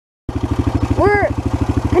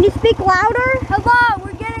Can you speak louder? Hello,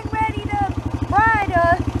 we're getting ready to ride.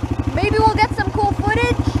 Maybe we'll get some cool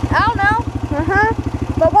footage. I don't know.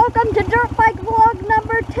 But welcome to Dirt Bike Vlog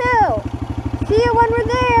number 2. See you when we're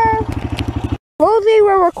there. Rosie,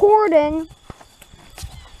 we're recording.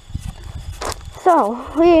 So,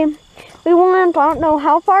 we went, I don't know,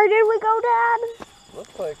 how far did we go, Dad?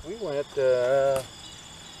 Looks like we went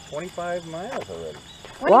 25 miles already.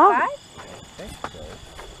 25? Wow. I think so.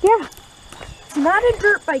 Yeah. It's not a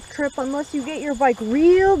dirt bike trip unless you get your bike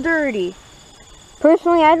real dirty.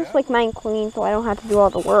 Personally, I just like mine clean so I don't have to do all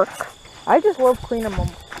the work. I just love cleaning them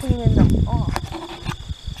off.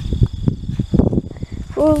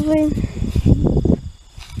 Rosie.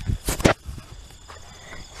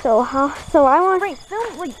 So I want Frank,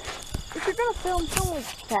 film like, if you're gonna film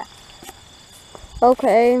like that.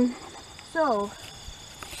 Okay. So,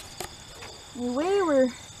 anyway,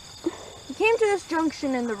 we came to this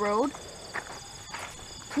junction in the road.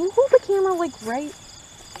 Can you hold the camera like right?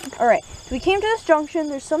 Alright, so we came to this junction,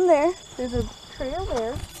 there's some there, there's a trail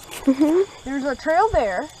there, there's a trail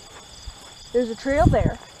there, there's a trail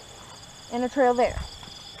there, and a trail there.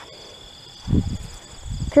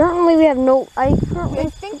 Currently we have no, I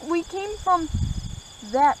think we came from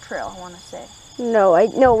that trail, I want to say.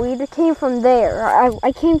 no, we came from there.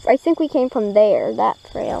 I think we came from there, that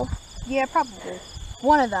trail. Yeah, probably.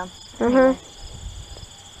 One of them.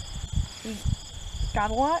 We got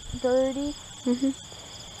a lot dirty.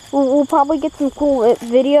 We'll probably get some cool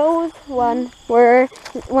videos when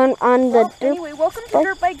on the Anyway, welcome to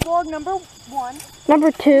Dirt Bike Vlog number 1.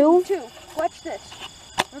 number 2. 2. Watch this.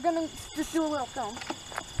 We're gonna just do a little film.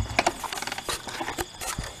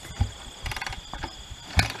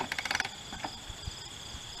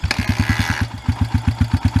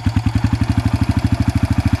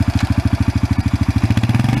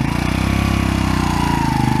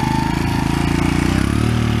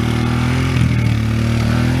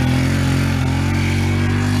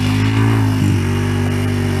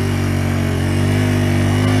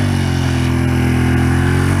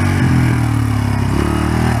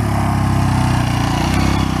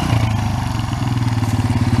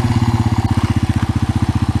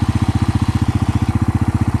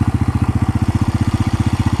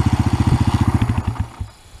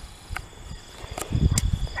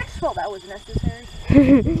 Well, that was necessary.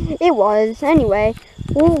 It was. Anyway,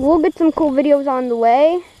 we'll get some cool videos on the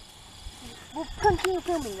way. We'll continue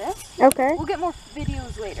filming this. Okay. We'll get more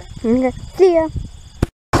videos later. Okay. See ya.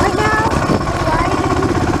 Right now, we're riding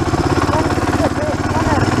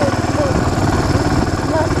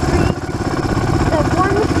the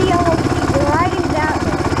one with the yellow feet. We're riding that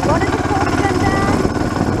one. What is it called again, Dad?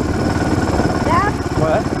 Dad?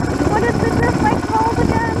 What is the dirt bike called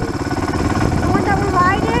again? The one that we're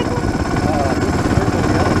riding?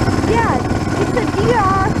 Yeah, it's a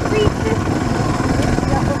DR350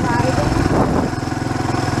 that we're riding.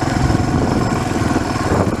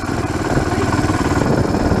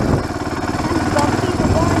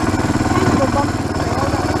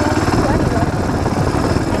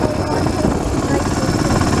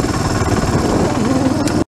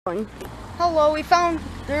 Hello, we found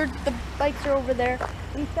the bikes are over there.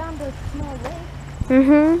 We found a small lake.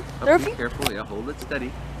 Oh, be careful, yeah, hold it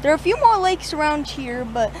steady. There are a few more lakes around here,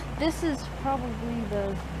 but this is probably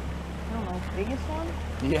the, I don't know, biggest one?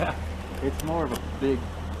 Yeah, it's more of a big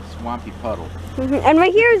swampy puddle. And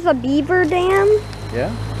right here is a beaver dam. Yeah?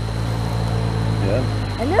 Yeah.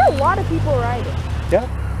 And there are a lot of people riding. Yeah,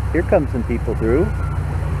 here come some people through.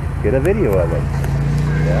 Get a video of it.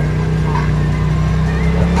 Yeah.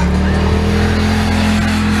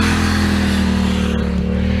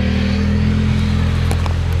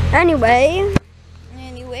 Anyway,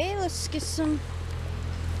 Let's get some.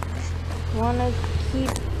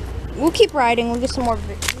 We'll keep riding. We'll get some more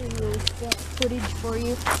video footage for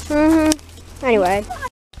you. Anyway.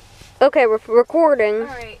 Okay, we're recording. All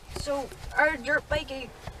right. So our dirt bike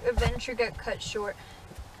adventure got cut short.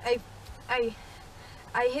 I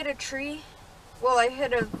hit a tree. Well, I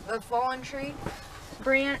hit a fallen tree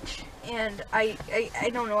branch, and I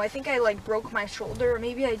don't know. I think I like broke my shoulder, or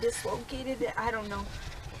maybe I dislocated it. I don't know.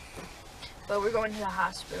 But we're going to the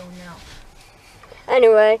hospital now.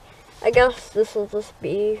 Anyway, I guess this will just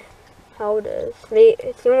be how it is.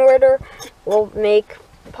 Sooner or later, we'll make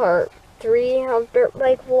part 3 of Dirt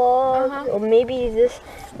Bike Vlog. Or maybe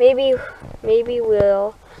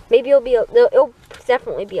it'll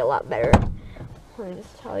definitely be a lot better. Let me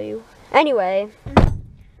just tell you. Anyway,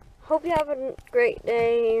 hope you have a great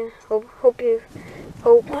day. Hope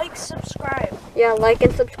Like, subscribe. Yeah, like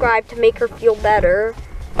and subscribe to make her feel better.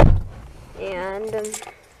 And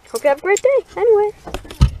hope you have a great day. Anyway.